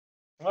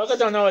Welcome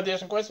to another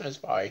edition Christmas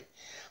party.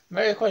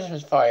 Merry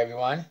Christmas party,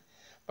 everyone.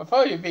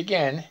 Before we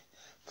begin,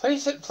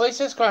 please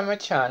subscribe to my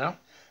channel.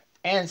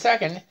 And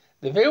second,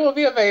 the video will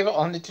be available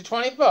on the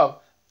 24th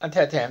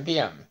until 10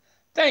 p.m.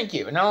 Thank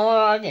you. And all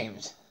our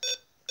games.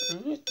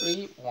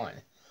 3, 1.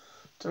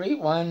 3,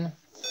 1,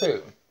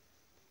 2.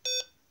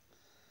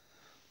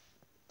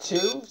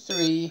 2,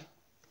 3,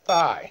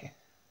 5.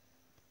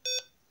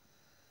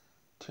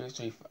 2,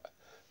 3, 5.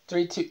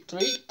 3, 2,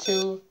 3,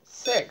 2,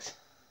 6.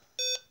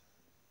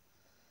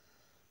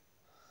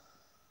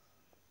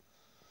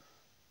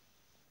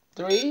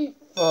 3,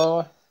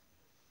 4,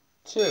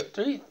 2,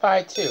 3,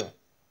 5, 2.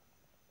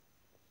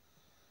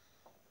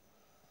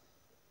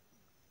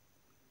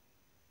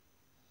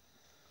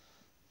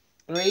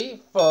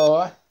 3,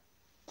 4,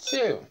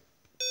 2.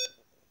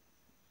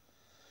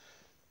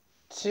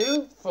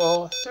 2,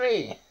 4,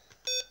 3.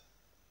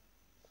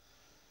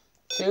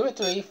 2,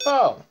 3,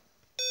 4.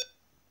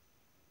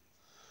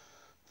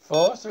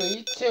 4,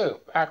 3, 2.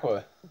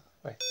 Backward.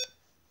 Wait.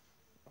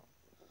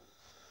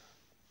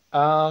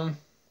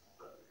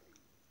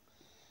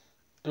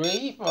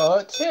 3,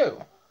 4,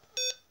 2.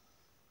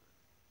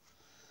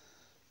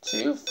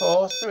 2,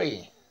 4,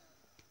 3.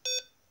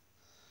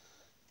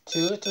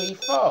 2, 3,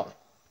 4.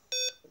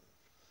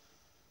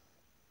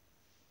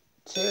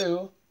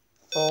 2,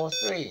 4,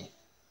 3.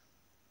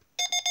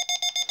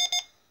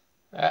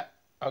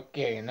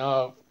 Okay,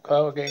 now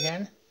go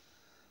again.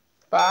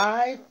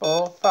 5,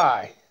 4,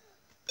 5.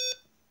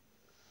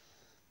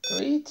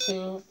 3,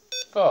 2,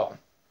 4.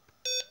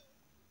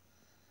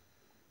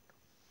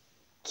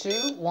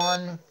 2,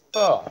 1,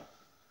 4.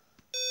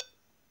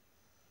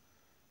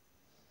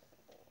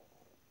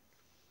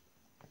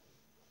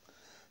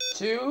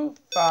 2,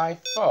 5,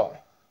 4.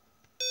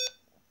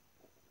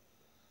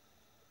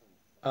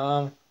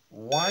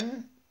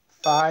 1,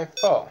 5,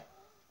 4.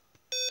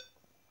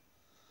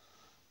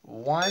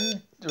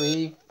 1,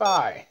 3,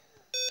 5.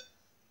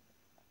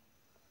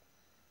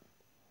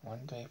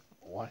 1, 3,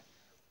 1.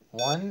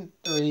 1,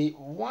 3,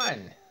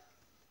 1.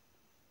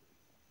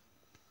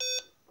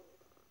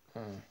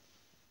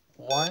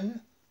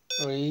 1,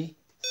 3,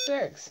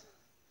 6.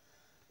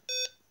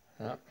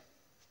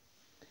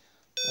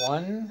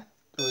 1,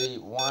 3,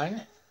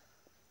 1.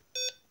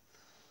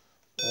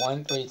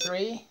 1, 3,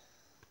 3.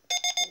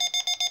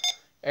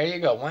 There you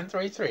go, 1,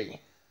 3, 3.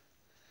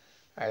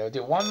 Alright, we'll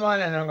do 1,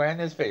 1, and I'm going to end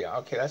this video.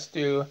 Okay, let's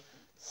do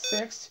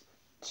 6,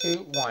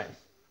 2, 1.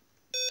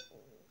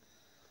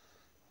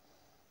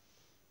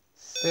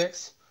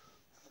 6,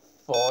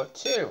 4,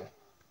 2.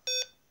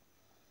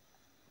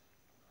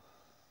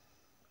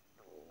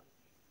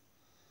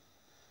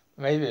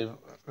 Maybe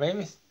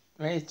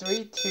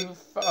 3, 2,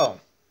 4.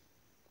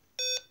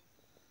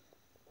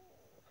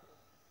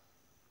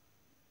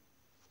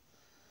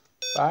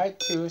 5,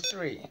 2,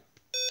 3.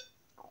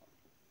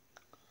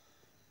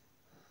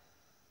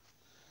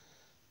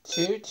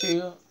 2,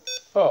 2,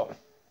 4.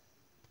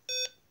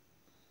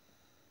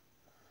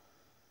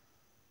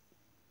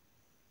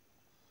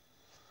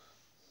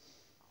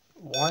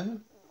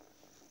 1,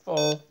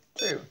 4,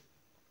 2.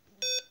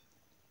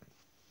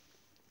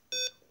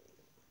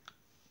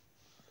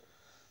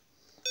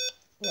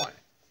 1.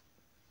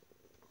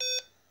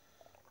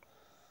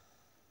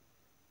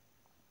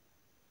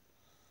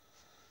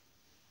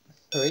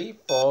 3,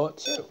 4,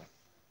 2.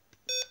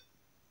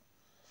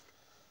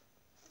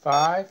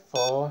 5,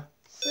 4,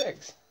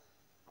 6.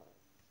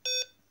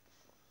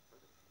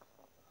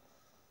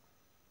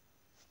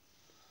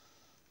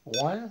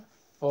 1,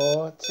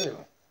 4, 2.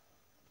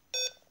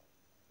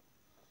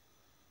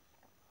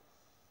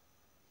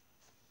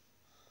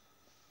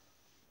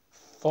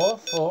 4,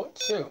 4,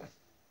 2.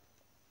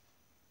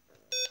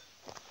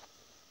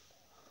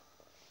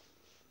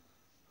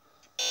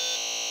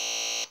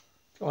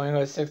 Going to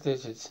go 6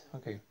 digits.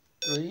 Okay.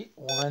 3,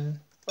 1,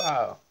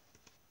 5.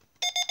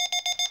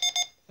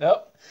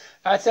 Nope.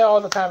 That's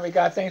all the time we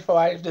got. Thanks for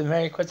watching the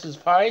Merry Christmas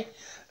party.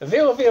 The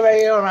video will be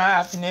ready around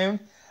afternoon.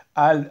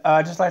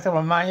 I'd just like to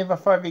remind you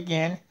before I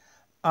begin,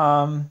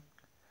 the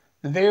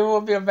video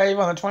will be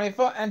available on the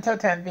 24th until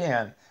 10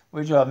 p.m.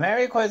 Wish you a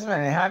Merry Christmas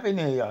and a Happy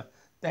New Year.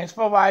 Thanks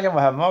for watching. We'll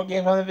have more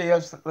games on the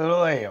videos a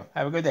little later.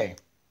 Have a good day.